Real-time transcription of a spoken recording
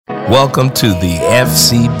Welcome to the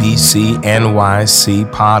FCBC NYC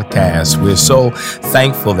podcast. We're so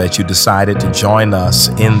thankful that you decided to join us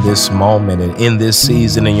in this moment and in this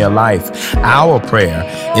season in your life. Our prayer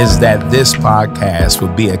is that this podcast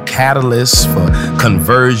will be a catalyst for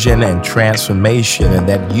conversion and transformation, and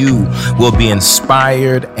that you will be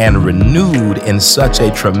inspired and renewed in such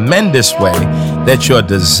a tremendous way that your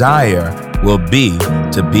desire will be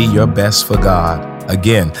to be your best for God.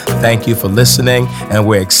 Again, thank you for listening, and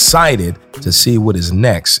we're excited to see what is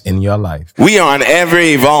next in your life. We are an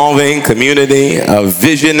ever-evolving community of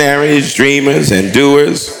visionaries, dreamers, and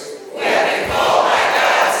doers.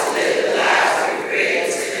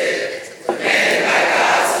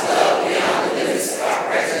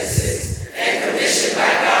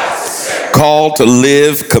 Called to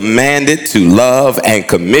live, commanded to love, and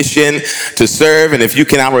commissioned to serve. And if you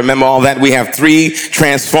cannot remember all that, we have three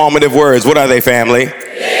transformative words. What are they, family?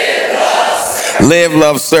 Live,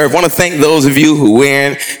 love, serve. I want to thank those of you who are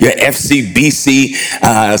wearing your FCBC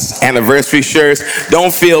anniversary shirts.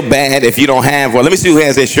 Don't feel bad if you don't have one. Let me see who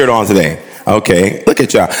has their shirt on today. Okay, look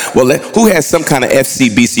at y'all. Well, who has some kind of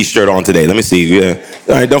FCBC shirt on today? Let me see. Yeah.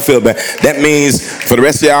 All right, don't feel bad. That means for the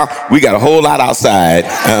rest of y'all, we got a whole lot outside.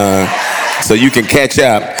 So you can catch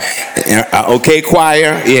up. Okay,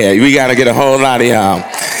 choir? Yeah, we got to get a whole lot of y'all.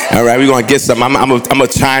 All right, we're going to get some. I'm going to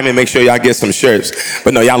chime in, make sure y'all get some shirts.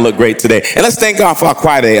 But no, y'all look great today. And let's thank God for our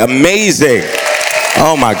choir day. Amazing.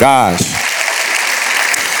 Oh, my gosh.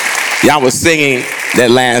 Y'all was singing that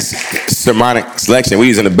last sermonic selection. We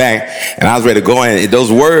was in the back, and I was ready to go in.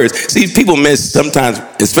 Those words, see, people miss sometimes,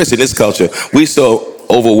 especially in this culture, we so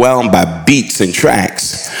overwhelmed by beats and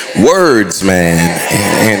tracks. Words, man,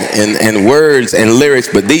 and words and lyrics,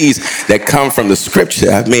 but these that come from the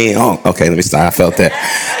scripture, I mean, oh, okay, let me stop. I felt that.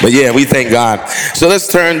 But yeah, we thank God. So let's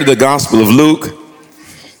turn to the Gospel of Luke,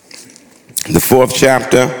 the 4th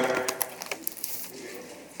chapter.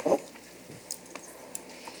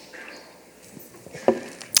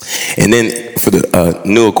 And then for the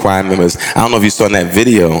newer choir members, I don't know if you saw in that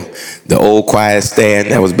video, the old choir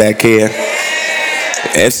stand that was back here.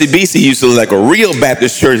 FCBC used to look like a real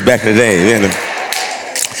Baptist church back in the day.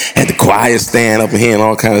 Had the choir stand up in here and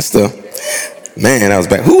all kind of stuff. Man, I was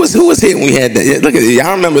back. Who was here when we had that? Look at it.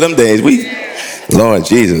 Y'all remember them days. Lord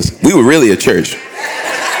Jesus, we were really a church.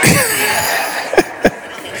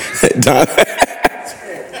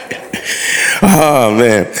 Oh,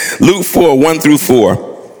 man. Luke 4, 1 through 4.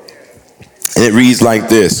 And it reads like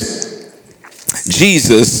this.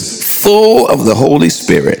 Jesus, full of the Holy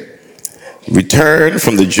Spirit, returned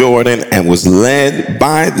from the Jordan and was led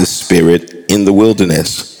by the Spirit in the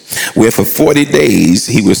wilderness, where for 40 days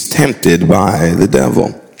he was tempted by the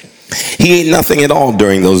devil. He ate nothing at all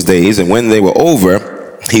during those days, and when they were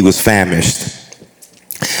over, he was famished.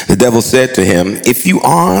 The devil said to him, "If you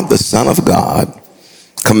are the Son of God,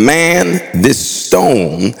 command this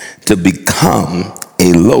stone to become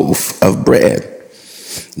a loaf of bread."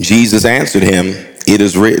 Jesus answered him, "It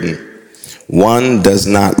is written, one does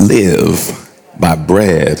not live by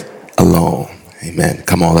bread alone." Amen.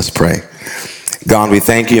 Come on, let's pray. God, we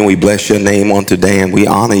thank you and we bless your name on today, and we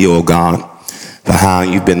honor you, oh God, for how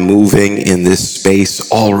you've been moving in this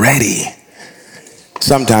space already.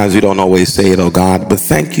 Sometimes we don't always say it, oh God, but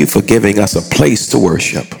thank you for giving us a place to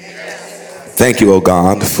worship. Thank you, oh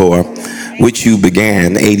God, for which you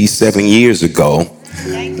began 87 years ago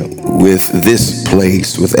with this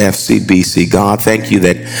place, with FCBC. God, thank you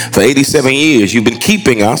that for 87 years you've been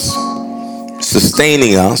keeping us,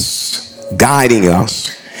 sustaining us, guiding us,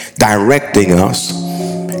 directing us,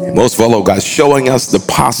 and most of all, oh God, showing us the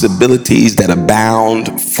possibilities that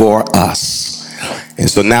abound for us. And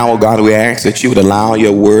so now, oh God, we ask that you would allow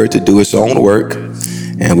your word to do its own work,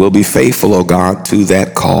 and we'll be faithful, oh God, to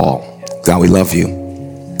that call. God, we love you.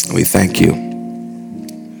 We thank you.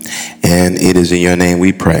 And it is in your name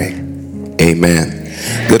we pray. Amen.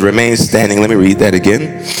 Good. Remain standing. Let me read that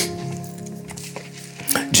again.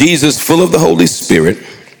 Jesus, full of the Holy Spirit,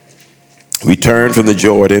 returned from the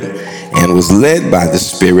Jordan and was led by the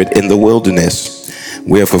Spirit in the wilderness,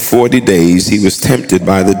 where for 40 days he was tempted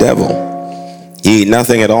by the devil. He ate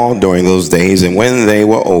nothing at all during those days, and when they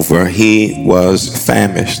were over, he was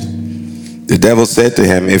famished. The devil said to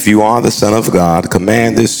him, "If you are the Son of God,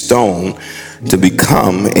 command this stone to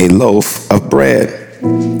become a loaf of bread."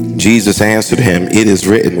 Jesus answered him, "It is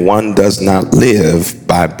written, one does not live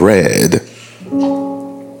by bread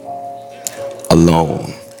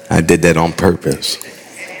alone." I did that on purpose.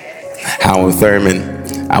 Howard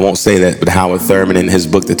Thurman, I won't say that, but Howard Thurman in his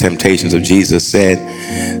book, The Temptations of Jesus, said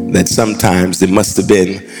that sometimes there must have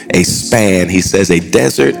been a span, he says, a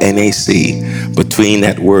desert and a sea between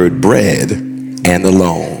that word bread and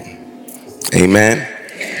alone. Amen.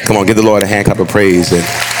 Come on, give the Lord a hand clap of praise and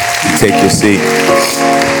take your seat.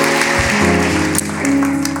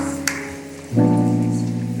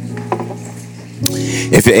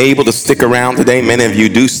 If you're able to stick around today, many of you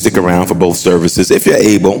do stick around for both services. If you're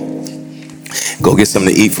able, go get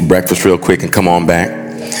something to eat for breakfast real quick and come on back.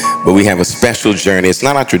 But we have a special journey. It's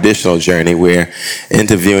not our traditional journey. We're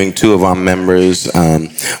interviewing two of our members.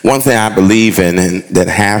 One thing I believe in and that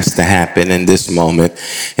has to happen in this moment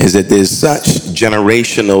is that there's such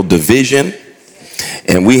generational division,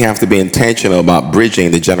 and we have to be intentional about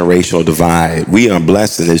bridging the generational divide. We are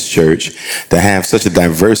blessed in this church to have such a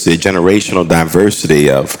diversity, generational diversity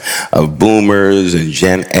of boomers and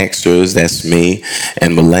Gen Xers, that's me,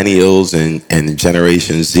 and millennials and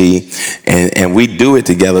Generation Z. And we do it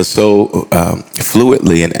together so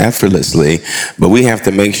fluidly and effortlessly, but we have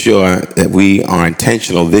to make sure that we are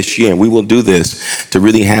intentional this year. And we will do this to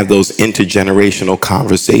really have those intergenerational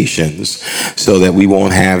conversations so that we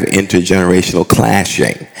won't have intergenerational clashing.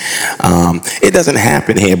 It doesn't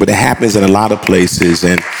happen here, but it happens in a lot of places.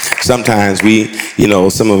 And sometimes we,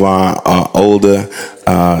 some of our older,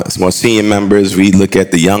 more senior members, we look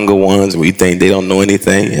at the younger ones, we think they don't know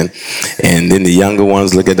anything. And then the younger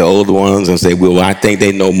ones look at the older ones and say, well, I think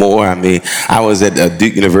they know more. I mean, I was at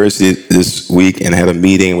Duke University this week and had a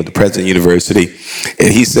meeting with the president of the university.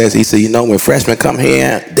 And he said, when freshmen come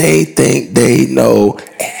here, they think they know.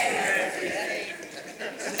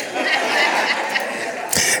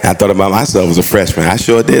 I thought about myself as a freshman. I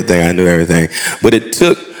sure did think I knew everything. But it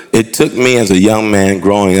took me as a young man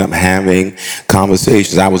growing up having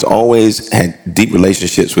conversations. I was always had deep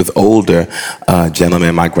relationships with older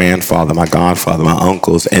gentlemen, my grandfather, my godfather, my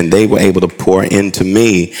uncles, and they were able to pour into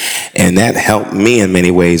me, and that helped me in many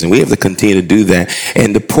ways. And we have to continue to do that.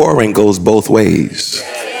 And the pouring goes both ways.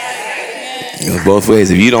 Both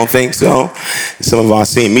ways. If you don't think so, some of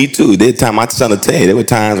us seen me too. My son will tell you, there were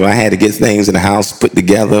times when I had to get things in the house put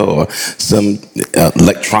together or some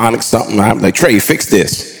electronic something. I'm like, Trey, fix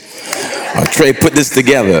this. Or Trey, put this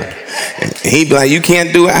together. And he'd be like, you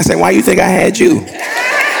can't do it. I said, why you think I had you?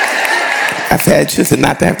 I've had you to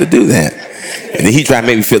not to have to do that. And then he tried to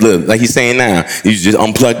make me feel like he's saying now, you just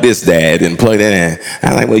unplug this, Dad, and plug that in.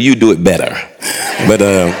 I'm like, well, you do it better. But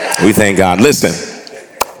we thank God. Listen.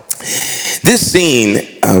 This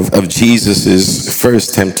scene of Jesus'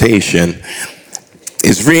 first temptation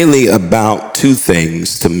is really about two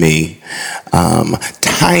things to me,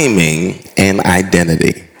 timing and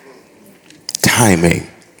identity. Timing.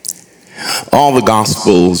 All the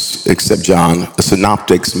Gospels, except John, the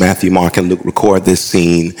Synoptics, Matthew, Mark, and Luke, record this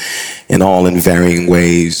scene in all in varying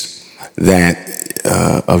ways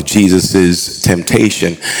of Jesus'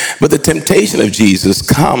 temptation. But the temptation of Jesus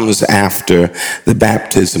comes after the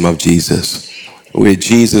baptism of Jesus, where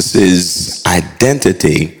Jesus'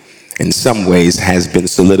 identity in some ways has been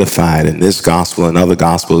solidified. In this gospel and other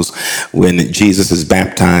gospels, when Jesus is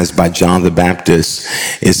baptized by John the Baptist,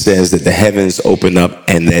 it says that the heavens opened up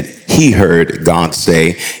and that he heard God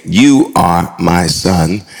say, "You are my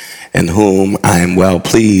son, in whom I am well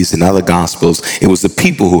pleased." In other gospels, it was the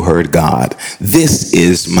people who heard God. "This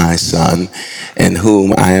is my son, in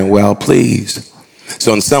whom I am well pleased."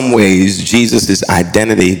 So in some ways, Jesus'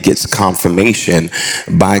 identity gets confirmation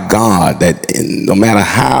by God, that no matter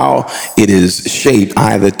how it is shaped,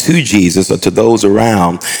 either to Jesus or to those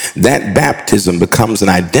around, that baptism becomes an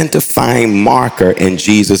identifying marker in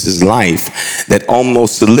Jesus' life that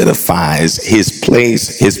almost solidifies his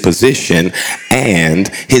place, his position, and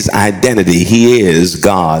his identity. He is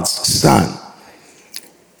God's son.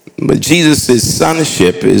 But Jesus'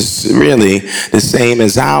 sonship is really the same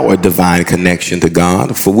as our divine connection to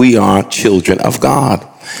God, for we are children of God.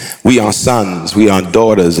 We are sons, we are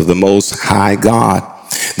daughters of the Most High God.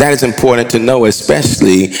 That is important to know,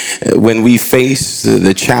 especially when we face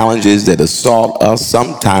the challenges that assault us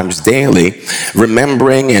sometimes daily,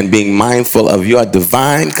 remembering and being mindful of your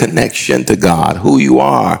divine connection to God, who you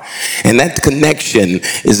are. And that connection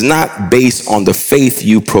is not based on the faith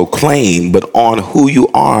you proclaim, but on who you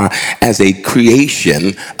are as a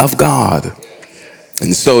creation of God.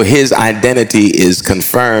 And so his identity is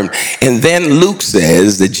confirmed. And then Luke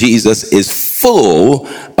says that Jesus is full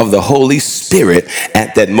of the Holy Spirit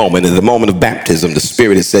at that moment. In the moment of baptism, the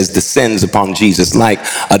Spirit, it says, descends upon Jesus like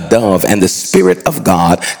a dove. And the Spirit of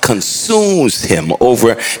God consumes him,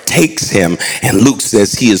 overtakes him. And Luke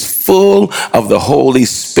says he is full of the Holy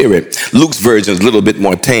Spirit. Luke's version is a little bit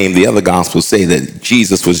more tame. The other Gospels say that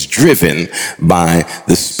Jesus was driven by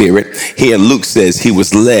the Spirit. Here Luke says he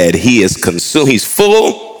was led. He is consumed. He's full,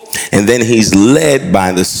 and then he's led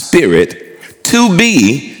by the Spirit to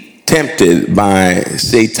be tempted by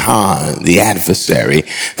Satan, the adversary,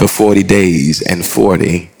 for 40 days and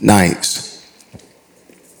 40 nights.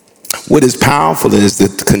 What is powerful is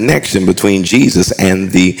the connection between Jesus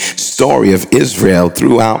and the story of Israel.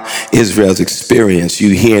 Throughout Israel's experience,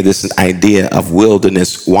 you hear this idea of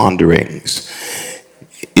wilderness wanderings.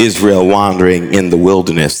 Israel wandering in the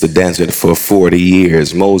wilderness, the desert, for 40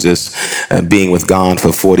 years. Moses being with God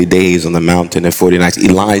for 40 days on the mountain and 40 nights.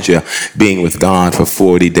 Elijah being with God for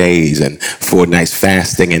 40 days and 40 nights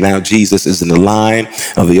fasting. And now Jesus is in the line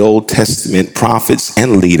of the Old Testament prophets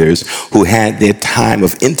and leaders who had their time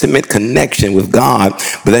of intimate connection with God.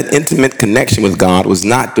 But that intimate connection with God was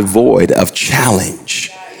not devoid of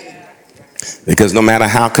challenge. Because no matter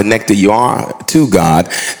how connected you are to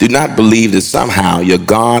God, do not believe that somehow your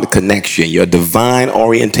God connection, your divine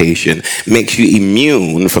orientation makes you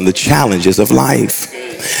immune from the challenges of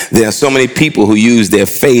life. There are so many people who use their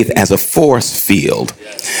faith as a force field,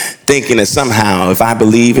 thinking that somehow if I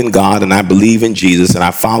believe in God and I believe in Jesus and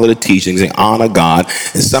I follow the teachings and honor God,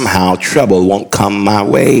 and somehow trouble won't come my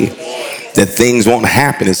way, that things won't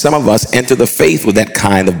happen. And some of us enter the faith with that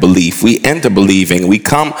kind of belief. We enter believing. We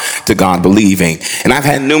come to God believing. And I've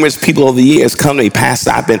had numerous people over the years come to me, Pastor,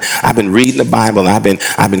 I've been reading the Bible, and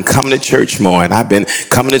I've been coming to church more, and I've been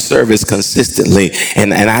coming to service consistently,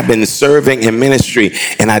 and I've been serving in ministry,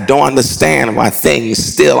 and I don't understand why things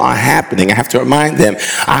still are happening. I have to remind them,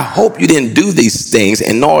 I hope you didn't do these things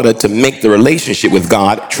in order to make the relationship with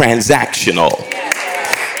God transactional.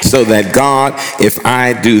 So that God, if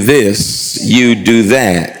I do this, you do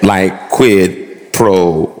that, like quid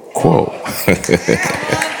pro quo.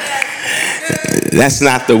 That's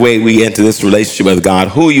not the way we enter this relationship with God.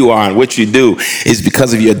 Who you are and what you do is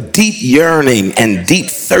because of your deep yearning and deep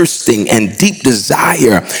thirsting and deep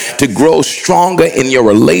desire to grow stronger in your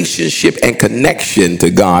relationship and connection to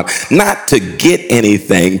God. Not to get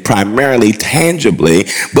anything primarily tangibly,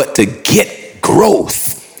 but to get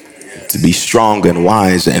growth. To be stronger and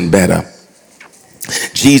wiser and better.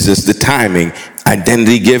 Jesus, the timing,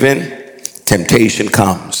 identity given, temptation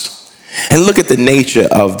comes. And look at the nature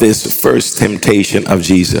of this first temptation of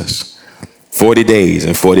Jesus. 40 days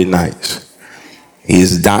and 40 nights. He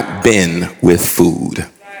has not been with food.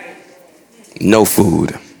 No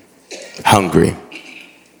food. Hungry.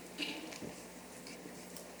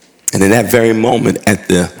 And in that very moment, at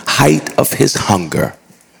the height of his hunger,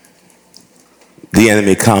 the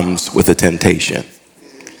enemy comes with a temptation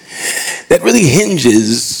that really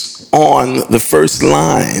hinges on the first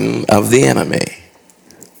line of the enemy.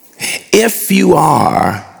 If you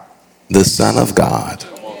are the Son of God,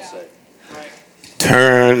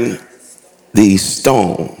 turn these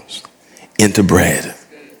stones into bread.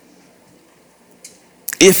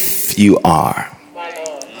 If you are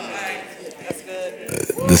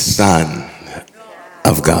the Son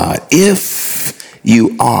of God, if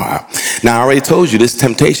you are. Now, I already told you this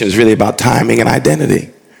temptation is really about timing and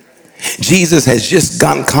identity. Jesus has just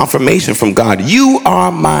gotten confirmation from God. You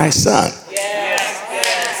are my son,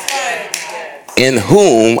 in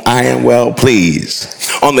whom I am well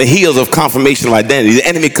pleased. On the heels of confirmation of identity, the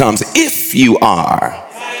enemy comes. If you are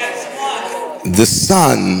the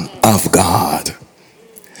Son of God.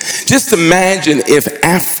 Just imagine if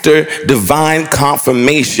after divine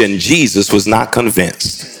confirmation, Jesus was not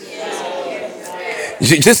convinced.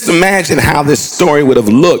 Just imagine how this story would have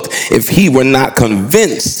looked if he were not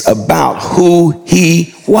convinced about who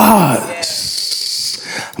he was.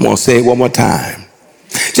 I'm going to say it one more time.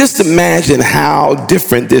 Just imagine how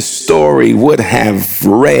different this story would have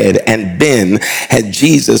read and been had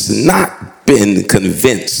Jesus not been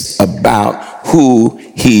convinced about who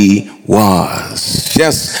he was.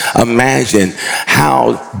 Just imagine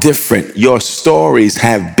how different your stories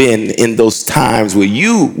have been in those times where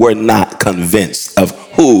you were not convinced of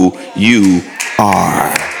who you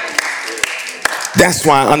are. That's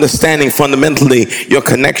why understanding fundamentally your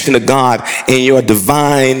connection to God and your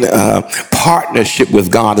divine partnership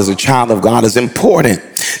with God as a child of God is important.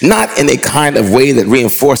 Not in a kind of way that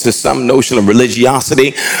reinforces some notion of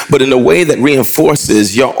religiosity, but in a way that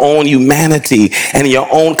reinforces your own humanity and your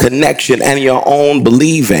own connection and your own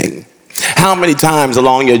believing. How many times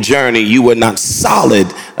along your journey you were not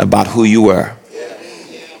solid about who you were?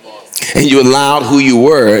 And you allowed who you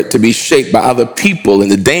were to be shaped by other people.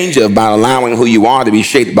 And the danger about allowing who you are to be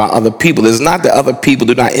shaped by other people is not that other people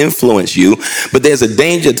do not influence you, but there's a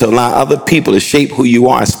danger to allow other people to shape who you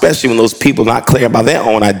are, especially when those people are not clear about their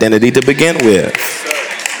own identity to begin with.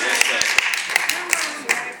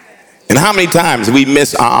 And how many times we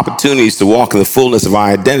miss our opportunities to walk in the fullness of our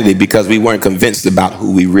identity because we weren't convinced about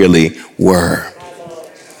who we really were.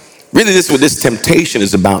 Really, this is what this temptation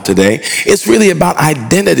is about today. It's really about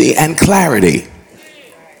identity and clarity.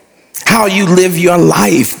 How you live your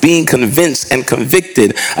life, being convinced and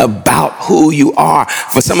convicted about who you are.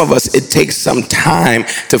 For some of us, it takes some time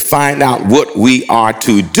to find out what we are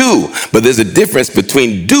to do. But there's a difference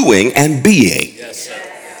between doing and being. Yes,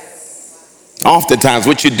 sir. Oftentimes,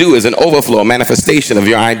 what you do is an overflow, manifestation of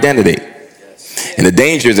your identity. And the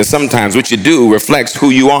danger is that sometimes what you do reflects who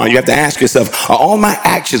you are. You have to ask yourself, are all my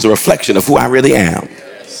actions a reflection of who I really am?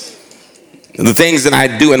 The things that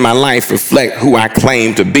I do in my life reflect who I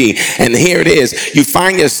claim to be. And here it is. You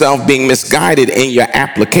find yourself being misguided in your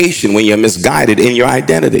application when you're misguided in your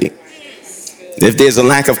identity. If there's a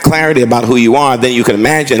lack of clarity about who you are, then you can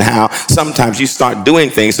imagine how sometimes you start doing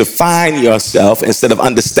things to find yourself instead of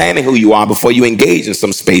understanding who you are before you engage in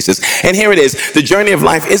some spaces. And here it is. The journey of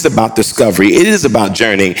life is about discovery. It is about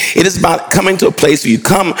journeying. It is about coming to a place where you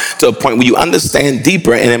come to a point where you understand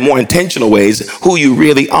deeper and in more intentional ways who you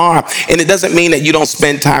really are. And it doesn't mean that you don't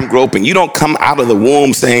spend time groping. You don't come out of the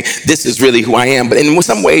womb saying, this is really who I am. But in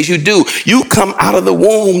some ways you do. You come out of the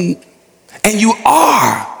womb and you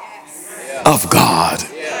are of God.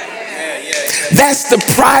 That's the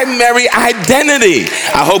primary identity.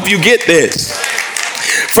 I hope you get this.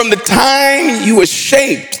 From the time you were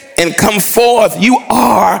shaped and come forth, you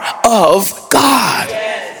are of God.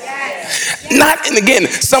 Not, and again,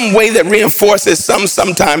 some way that reinforces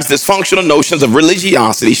sometimes dysfunctional notions of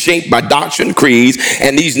religiosity shaped by doctrine, creeds,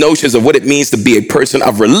 and these notions of what it means to be a person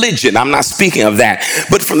of religion. I'm not speaking of that.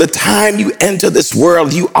 But from the time you enter this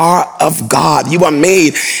world, you are of God. You are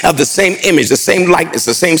made of the same image, the same likeness,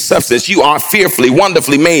 the same substance. You are fearfully,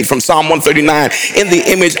 wonderfully made from Psalm 139. In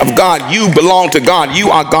the image of God, you belong to God. You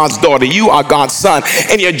are God's daughter. You are God's son.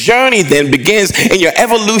 And your journey then begins in your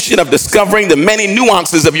evolution of discovering the many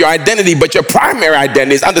nuances of your identity. But your primary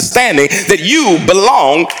identity is understanding that you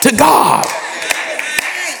belong to God.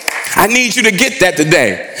 I need you to get that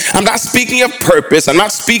today. I'm not speaking of purpose. I'm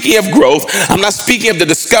not speaking of growth. I'm not speaking of the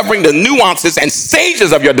discovering the nuances and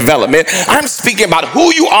stages of your development. I'm speaking about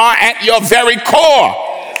who you are at your very core.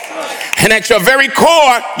 And at your very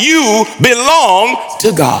core, you belong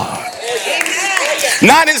to God.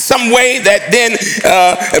 Not in some way that then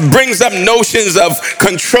brings up notions of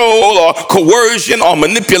control or coercion or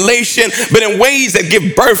manipulation, but in ways that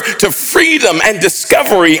give birth to freedom and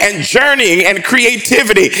discovery and journeying and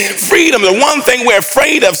creativity. Freedom, the one thing we're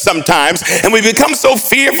afraid of sometimes, and we become so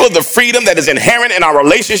fearful of the freedom that is inherent in our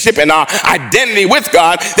relationship and our identity with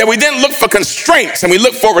God that we then look for constraints and we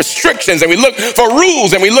look for restrictions and we look for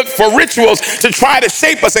rules and we look for rituals to try to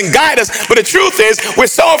shape us and guide us. But the truth is, we're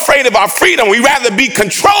so afraid of our freedom, we rather be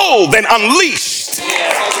controlled than unleashed.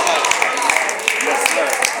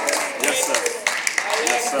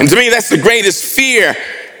 And to me, that's the greatest fear,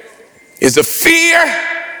 is the fear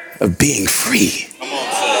of being free.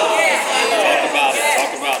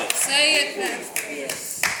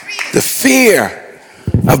 The fear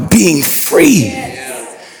of being free.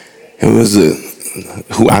 It was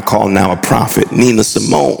who I call now a prophet, Nina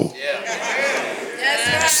Simone.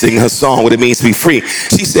 Sing her song, what it means to be free.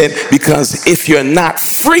 She said, because if you're not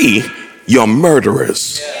free, you're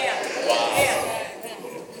murderers.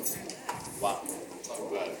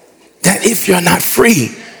 That if you're not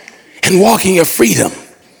free and walking your freedom,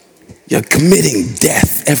 you're committing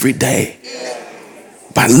death every day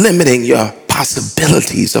by limiting your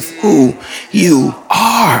possibilities of who you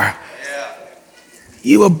are.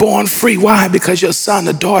 You were born free. Why? Because you're a son,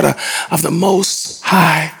 a daughter of the Most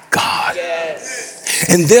High God.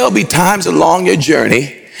 And there'll be times along your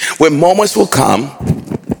journey where moments will come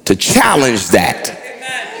to challenge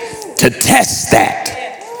that, to test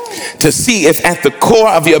that, to see if at the core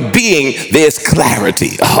of your being there's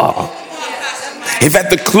clarity. If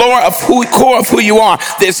at the core of who you are,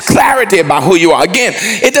 there's clarity about who you are. Again,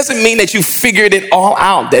 it doesn't mean that you figured it all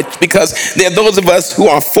out. That because there are those of us who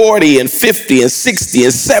are 40 and 50 and 60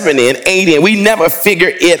 and 70 and 80, and we never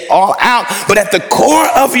figure it all out. But at the core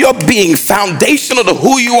of your being, foundational to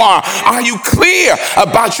who you are you clear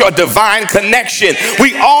about your divine connection?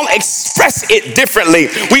 We all express it differently.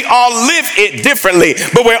 We all live it differently.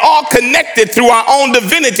 But we're all connected through our own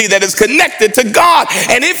divinity that is connected to God.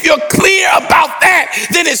 And if you're clear about that,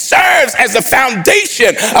 then it serves as the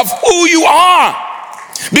foundation of who you are.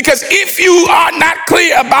 Because if you are not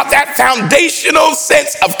clear about that foundational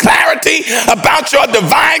sense of clarity about your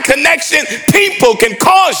divine connection, people can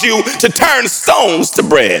cause you to turn stones to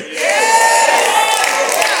bread.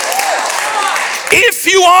 If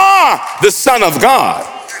you are the Son of God,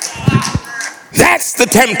 that's the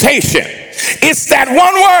temptation. It's that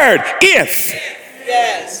one word, if.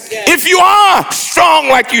 If you are strong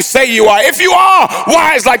like you say you are, if you are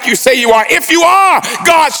wise like you say you are, if you are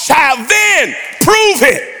God's child, then prove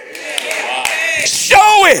it.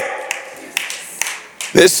 Show it.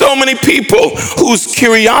 There's so many people whose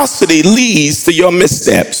curiosity leads to your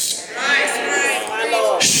missteps.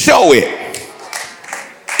 Show it.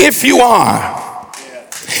 If you are.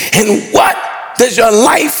 And what does your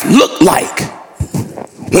life look like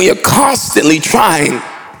when you're constantly trying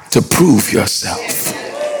to prove yourself?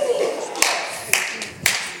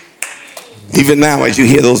 Even now, as you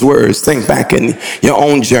hear those words, think back in your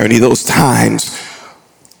own journey, those times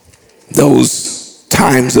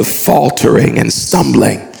of faltering and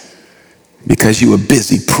stumbling because you were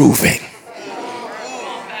busy proving.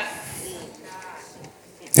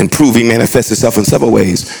 And proving manifests itself in several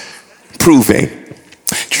ways. Proving,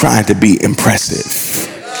 trying to be impressive.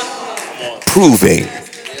 Proving,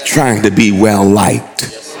 trying to be well liked.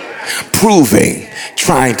 Proving,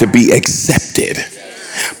 trying to be accepted.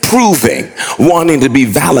 Proving, wanting to be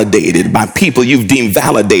validated by people you've deemed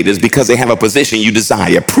validators because they have a position you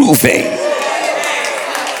desire. Proving.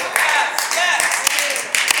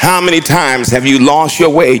 How many times have you lost your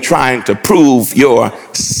way trying to prove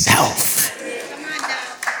yourself?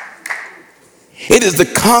 It is the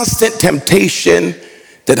constant temptation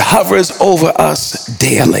that hovers over us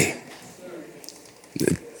daily.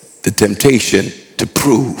 The temptation to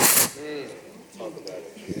prove.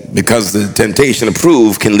 Because the temptation to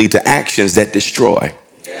prove can lead to actions that destroy.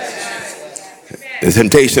 The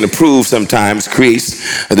temptation to prove sometimes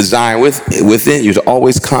creates a desire within you to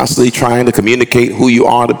always constantly trying to communicate who you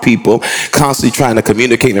are to people, constantly trying to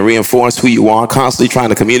communicate and reinforce who you are, constantly trying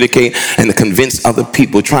to communicate and to convince other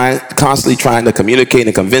people, constantly trying to communicate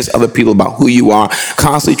and convince other people about who you are,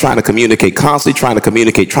 constantly trying to communicate,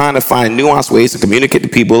 trying to find nuanced ways to communicate to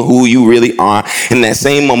people who you really are. In that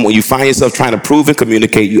same moment when you find yourself trying to prove and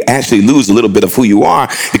communicate, you actually lose a little bit of who you are,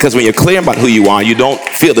 because when you're clear about who you are, you don't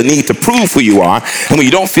feel the need to prove who you are. And when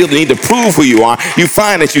you don't feel the need to prove who you are, you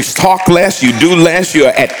find that you talk less, you do less, you're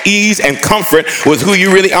at ease and comfort with who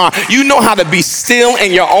you really are. You know how to be still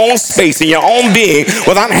in your own space, in your own being,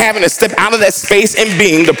 without having to step out of that space and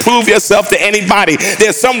being to prove yourself to anybody.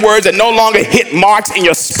 There's some words that no longer hit marks in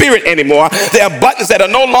your spirit anymore. There are buttons that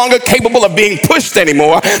are no longer capable of being pushed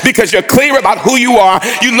anymore because you're clear about who you are.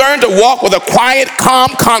 You learn to walk with a quiet,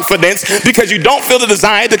 calm confidence because you don't feel the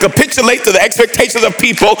desire to capitulate to the expectations of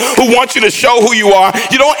people who want you to show who you are.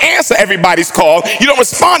 You don't answer everybody's call. You don't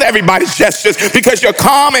respond to everybody's gestures because you're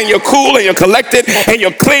calm and you're cool and you're collected and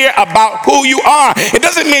you're clear about who you are. It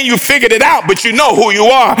doesn't mean you figured it out, but you know who you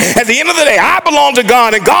are. At the end of the day, I belong to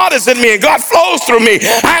God and God is in me and God flows through me.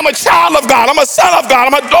 I am a child of God. I'm a son of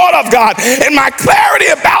God. I'm a daughter of God. And my clarity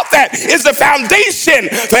about that is the foundation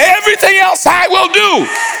for everything else I will do.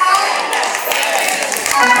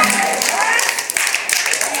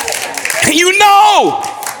 And you know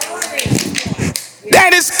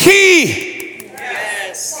that is key.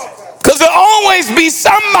 Because there'll always be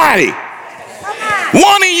somebody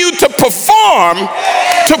wanting you to perform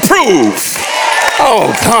to prove.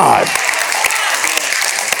 Oh, God.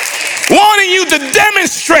 Wanting you to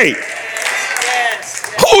demonstrate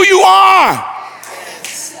who you are.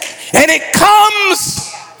 And it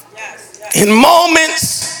comes in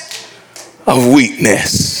moments of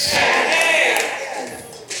weakness.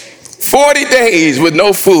 40 days with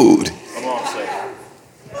no food.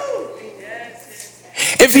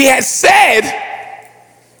 If he had said,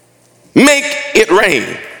 make it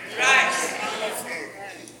rain,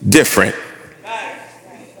 different.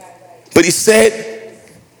 But he said,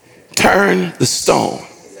 turn the stone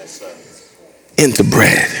into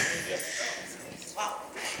bread.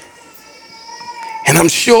 And I'm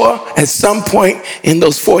sure at some point in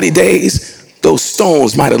those 40 days, those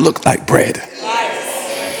stones might have looked like bread.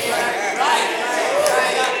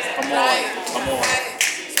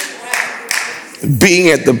 Being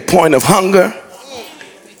at the point of hunger,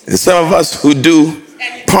 and some of us who do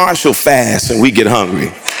partial fast and we get hungry.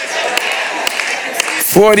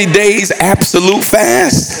 40 days absolute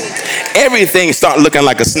fast, everything start looking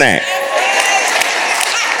like a snack.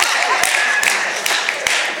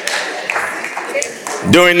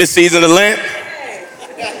 During this season of Lent,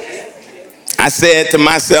 I said to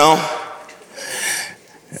myself,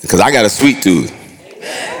 because I got a sweet tooth,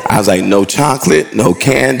 I was like, no chocolate, no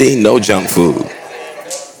candy, no junk food.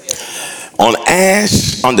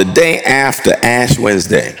 On the day after Ash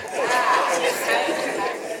Wednesday,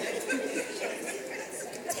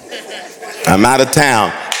 I'm out of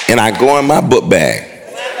town and I go in my book bag.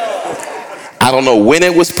 I don't know when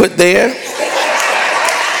it was put there.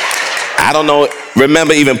 I don't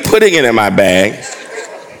remember even putting it in my bag.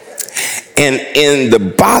 And in the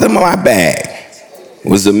bottom of my bag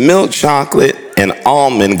was a milk chocolate and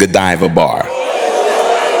almond Godiva bar.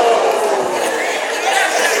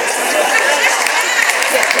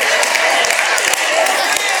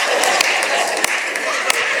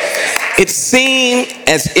 It seemed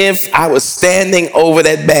as if I was standing over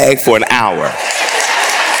that bag for an hour.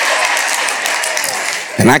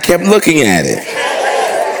 And I kept looking at it.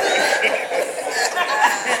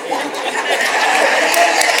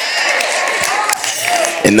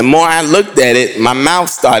 And the more I looked at it, my mouth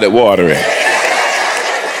started watering.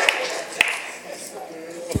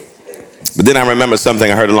 But then I remember something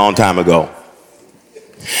I heard a long time ago.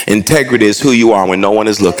 Integrity is who you are when no one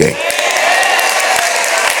is looking.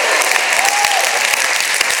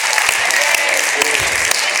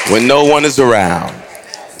 When no one is around.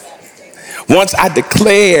 Once I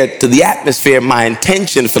declared to the atmosphere my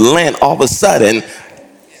intention for Lent, all of a sudden,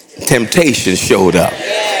 temptation showed up.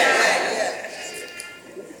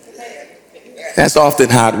 That's often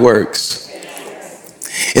how it works.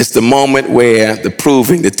 It's the moment where the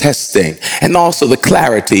proving, the testing, and also the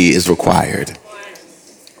clarity is required.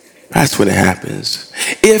 That's when it happens.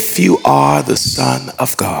 If you are the Son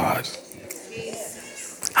of God,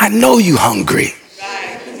 I know you're hungry.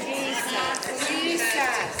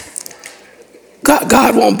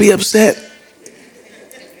 God won't be upset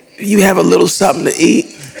if you have a little something to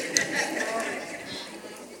eat.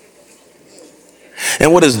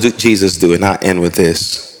 And what does Jesus do? And I'll end with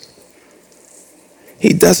this.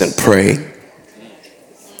 He doesn't pray.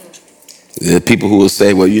 There are people who will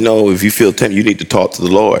say, well, you know, if you feel tempted, you need to talk to the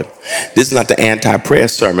Lord. This is not the anti-prayer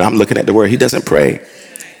sermon. I'm looking at the word. He doesn't pray.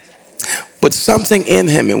 But something in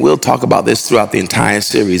him, and we'll talk about this throughout the entire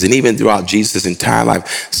series and even throughout Jesus' entire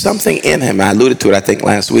life, something in him, I alluded to it, I think,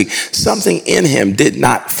 last week, something in him did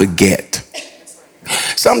not forget.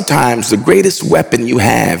 Sometimes the greatest weapon you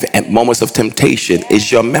have at moments of temptation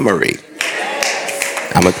is your memory.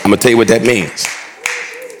 I'm going to tell you what that means.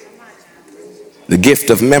 The gift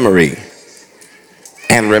of memory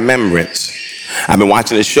and remembrance. I've been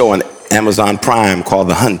watching a show on Amazon Prime called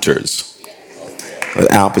The Hunters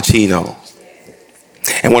with Al Pacino.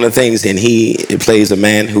 And one of the things, and he plays a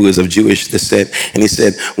man who is of Jewish descent, and he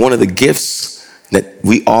said, one of the gifts that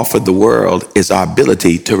we offer the world is our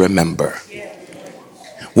ability to remember.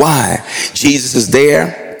 Why? Jesus is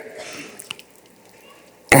there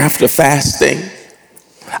after fasting,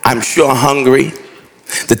 I'm sure hungry.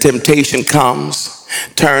 The temptation comes,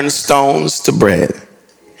 turns stones to bread.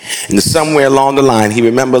 And somewhere along the line, he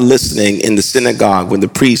remembered listening in the synagogue when the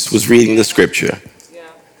priest was reading the scripture.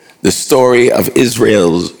 The story of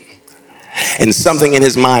Israel, and something in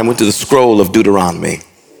his mind went to the scroll of Deuteronomy,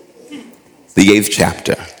 the 8th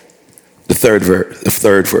chapter, the third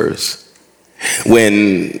verse,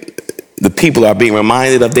 when the people are being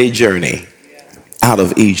reminded of their journey out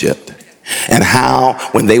of Egypt and how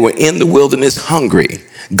when they were in the wilderness hungry,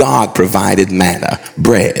 God provided manna,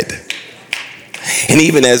 bread. And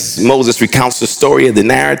even as Moses recounts the story of the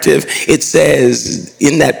narrative, it says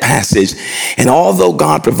in that passage, and although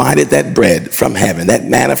God provided that bread from heaven, that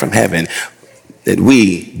manna from heaven, that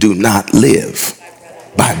we do not live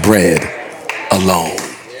by bread alone.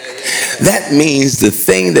 That means the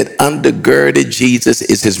thing that undergirded Jesus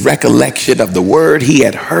is his recollection of the word he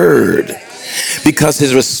had heard, because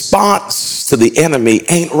his response to the enemy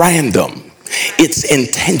ain't random. It's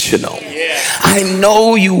intentional. I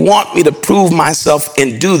know you want me to prove myself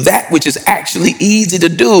and do that which is actually easy to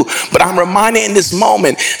do, but I'm reminded in this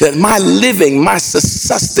moment that my living, my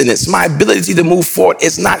sustenance, my ability to move forward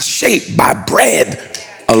is not shaped by bread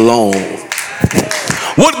alone.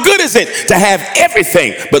 What good is it to have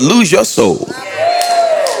everything but lose your soul?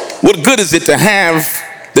 What good is it to have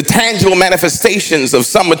the tangible manifestations of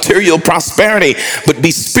some material prosperity but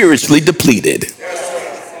be spiritually depleted?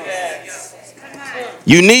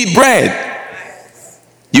 You need bread.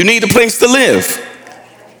 You need a place to live.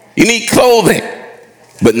 You need clothing,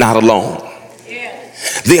 but not alone.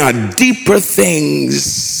 There are deeper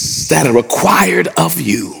things that are required of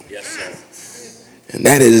you. And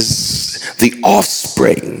that is the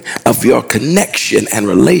offspring of your connection and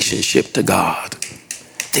relationship to God.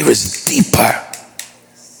 There is deeper.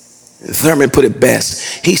 Thurman put it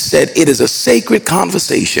best. He said, it is a sacred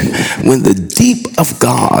conversation when the deep of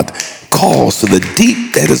God calls to the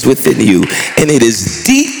deep that is within you. And it is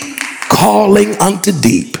deep calling unto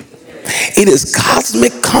deep. It is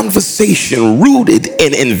cosmic conversation rooted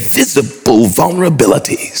in invisible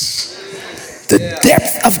vulnerabilities. The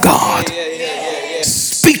depth of God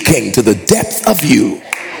speaking to the depth of you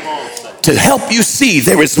to help you see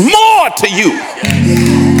there is more to you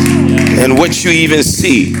than what you even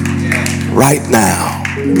see right now.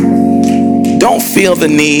 Don't feel the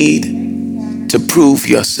need to prove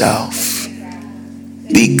yourself.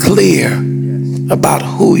 Be clear about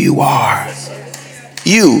who you are.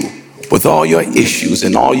 You, with all your issues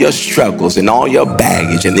and all your struggles and all your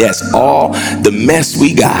baggage, and yes, all the mess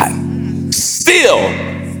we got, still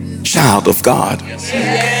child of God.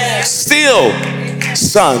 Still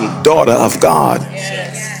son, daughter of God.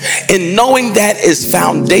 And knowing that is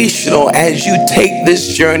foundational as you take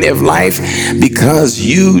this journey of life, because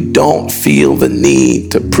you don't feel the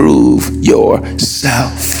need to prove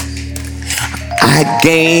yourself. I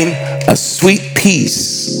gain a sweet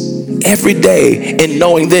peace every day in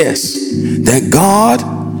knowing this, that God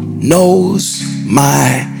knows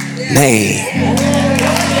my name.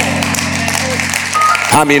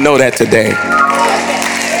 How many know that today?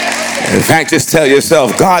 In fact, just tell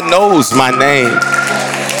yourself, God knows my name.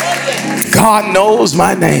 God knows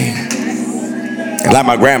my name. And like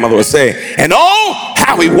my grandmother would say, and oh,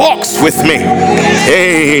 how he walks with me.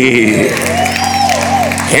 Hey.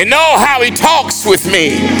 And oh, how he talks with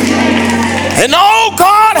me. And oh,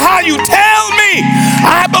 God, how you tell me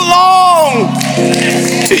I belong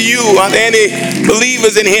to you. Are there any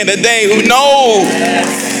believers in here today who know?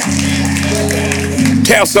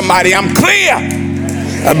 Tell somebody, I'm clear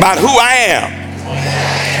about who I am.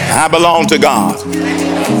 I belong to God.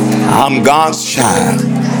 I'm God's child,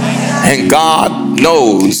 and God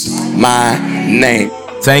knows my name.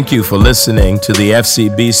 Thank you for listening to the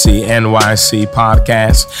FCBC NYC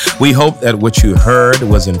podcast. We hope that what you heard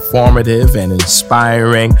was informative and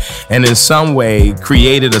inspiring, and in some way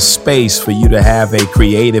created a space for you to have a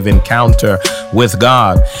creative encounter with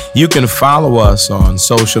God. You can follow us on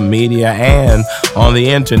social media and on the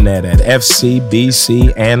internet at fcbcnyc.org.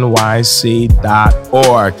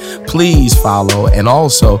 Please follow and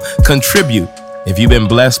also contribute. If you've been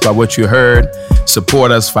blessed by what you heard, support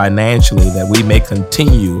us financially that we may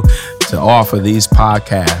continue to offer these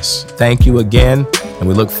podcasts. Thank you again, and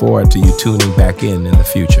we look forward to you tuning back in the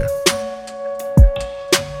future.